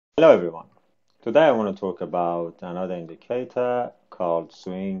Hello everyone. Today I want to talk about another indicator called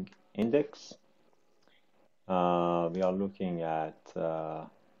swing index. We are looking at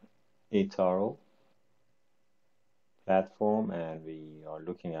eToro platform and we are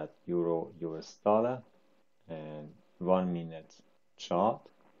looking at Euro US dollar and 1 minute chart.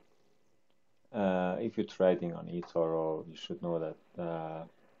 If you're trading on eToro, you should know that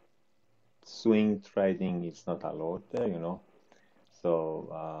swing trading is not allowed there, So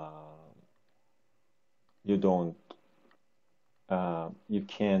you don't you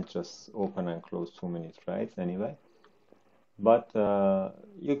can't just open and close too many trades anyway. But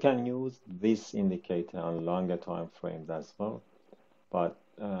you can use this indicator on longer time frames as well. But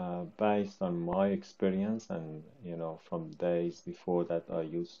based on my experience and from days before that I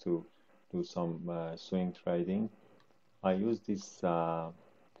used to do some swing trading, I use this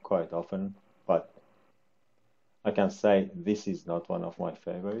quite often. But I can say this is not one of my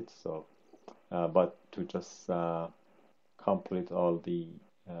favorites. So, but to just complete all the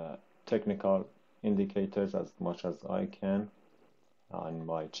technical indicators as much as I can on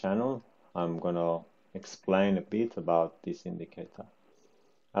my channel, I'm gonna explain a bit about this indicator.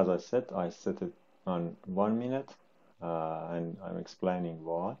 As I said, I set it on 1 minute and I'm explaining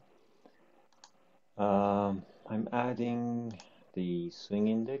why. I'm adding the swing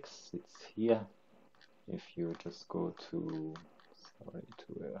index. It's here. If you just go to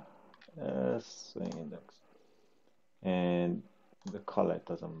swing index, and the color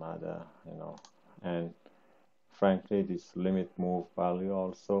doesn't matter, and frankly this limit move value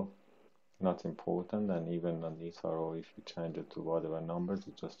also not important, and even on eToro if you change it to whatever numbers,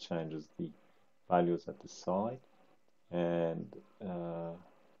 it just changes the values at the side. And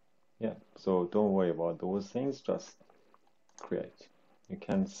yeah, so don't worry about those things, just create. You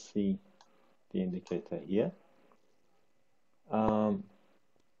can see the indicator here.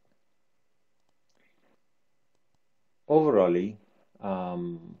 Overall,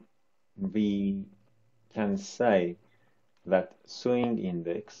 we can say that swing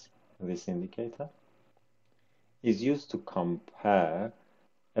index, this indicator, is used to compare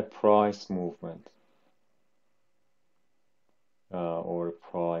a price movement or a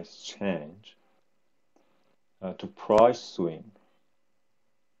price change to price swing.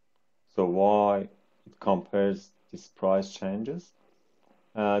 So why it compares these price changes?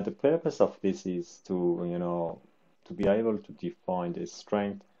 The purpose of this is to be able to define the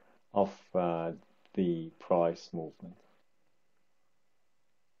strength of the price movement.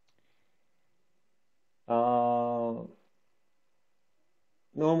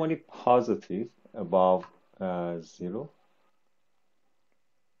 Normally positive above zero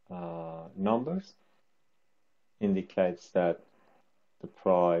numbers indicates that the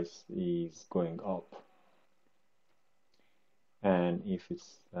price is going up, and if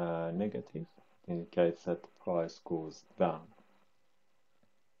it's negative, it indicates that the price goes down.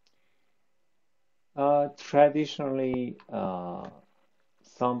 Traditionally,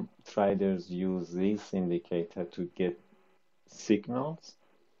 some traders use this indicator to get signals.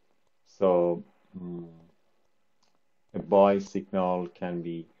 So a buy signal can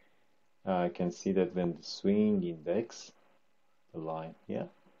be, can see that when the swing index, the line here,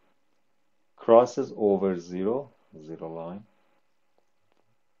 crosses over zero line,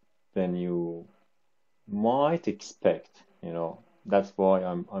 then you might expect, that's why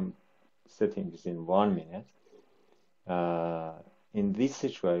I'm setting this in 1 minute. In these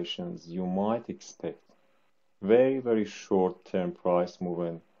situations, you might expect very, very short-term price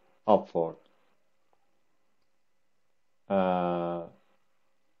movement upward.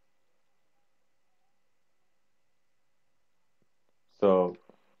 So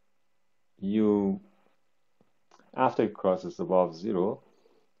after it crosses above zero,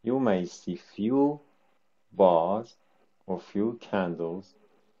 you may see few bars or few candles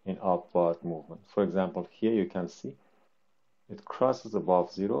in upward movement. For example, here you can see it crosses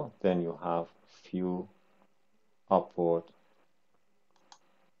above zero, then you have few upward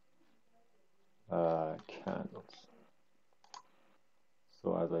candles.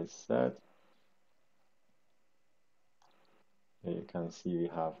 So as I said, here you can see we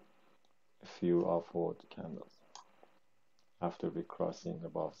have a few upward candles after we crossing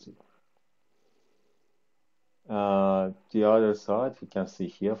above zero. The other side, we can see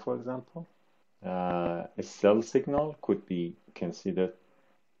here, for example, a sell signal could be considered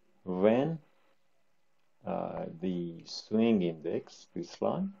when the swing index, this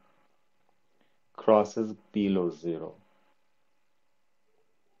line, crosses below zero.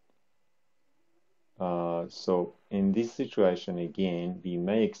 So in this situation, again, we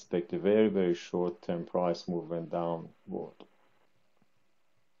may expect a very, very short-term price movement downward.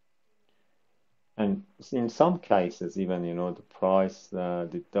 And in some cases, even the price,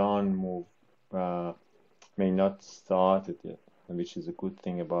 the down move may not started yet, which is a good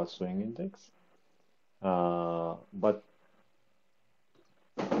thing about swing index. But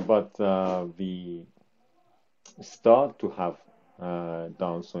we start to have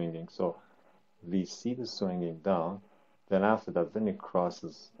down swinging. So we see the swinging down. Then after that, when it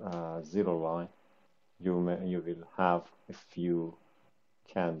crosses zero line, you will have a few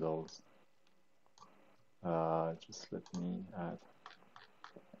candles. Just let me add.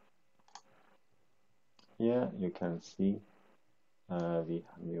 Here you can see we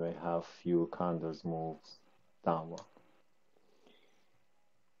may have few candles moves downward.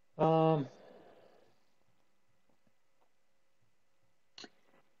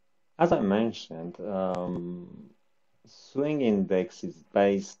 As I mentioned, swing index is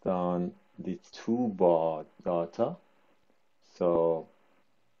based on the 2-bar data. So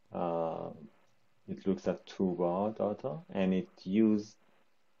it looks at 2-bar data, and it's used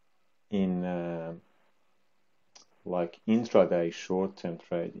in like intraday short-term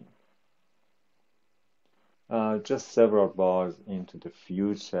trading. Just several bars into the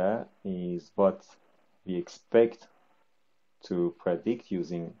future is what we expect to predict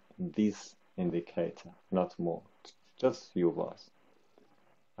using this indicator, not more, just few bars.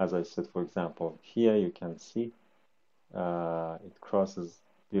 As I said, for example, here you can see it crosses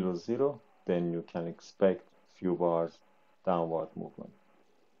below zero, then you can expect few bars downward movement.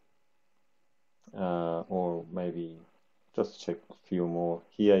 Or maybe just check a few more.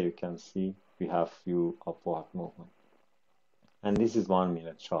 Here you can see we have few upward movement. And this is 1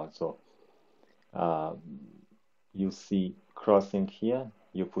 minute chart. So you see crossing here,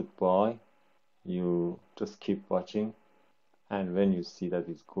 you put buy, you just keep watching, and when you see that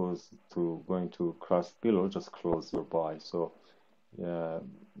it going to cross below, just close your buy. So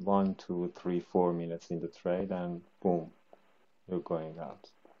 1, 2, 3, 4 minutes in the trade, and boom, you're going out.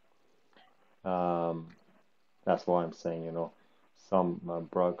 That's why I'm saying, some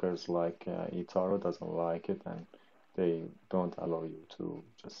brokers like eToro doesn't like it, and they don't allow you to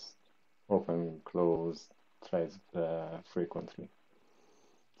just open and close trades frequently.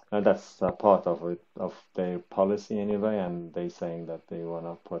 And that's part of their policy anyway, and they saying that they want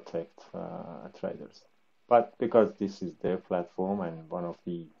to protect traders. But because this is their platform and one of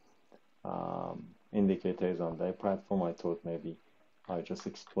the indicators on their platform, I thought maybe I just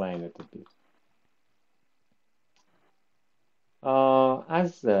explain it a bit.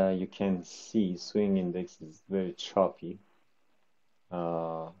 As you can see, swing index is very choppy,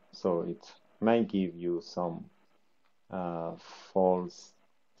 so it may give you some false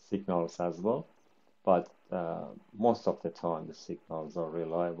signals as well, but most of the time the signals are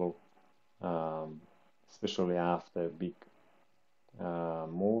reliable, especially after a big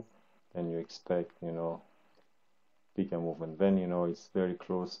move. Then you expect, bigger movement. When it's very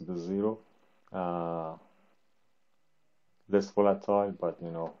close to the zero, less volatile, but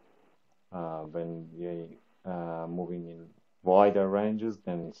when we moving in wider ranges,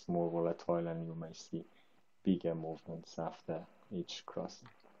 then it's more volatile, and you may see bigger movements after each crossing.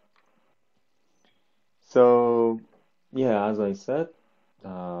 So yeah, as I said,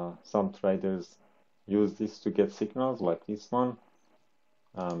 some traders use this to get signals like this one.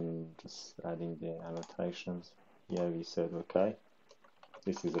 Just adding the annotations here. We said, okay,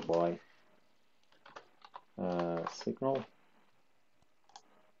 this is a buy signal,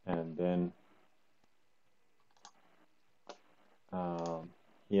 and then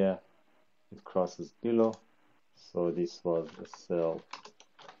here it crosses below, so this was a sell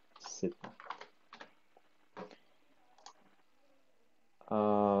signal.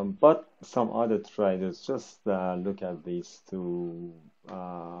 But some other traders just look at this to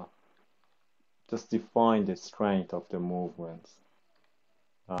just define the strength of the movements.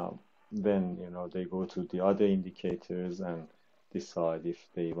 Then they go to the other indicators and decide if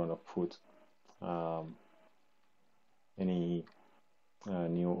they want to put any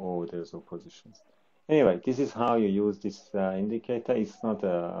new orders or positions. Anyway, this is how you use this indicator. It's not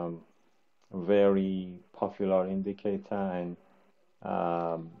a very popular indicator, and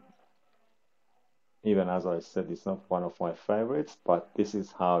even as I said, it's not one of my favorites, but this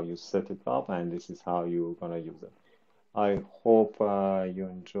is how you set it up, and this is how you're gonna use it. I hope you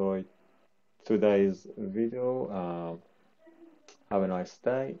enjoyed today's video. Have a nice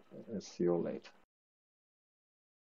day, and see you later.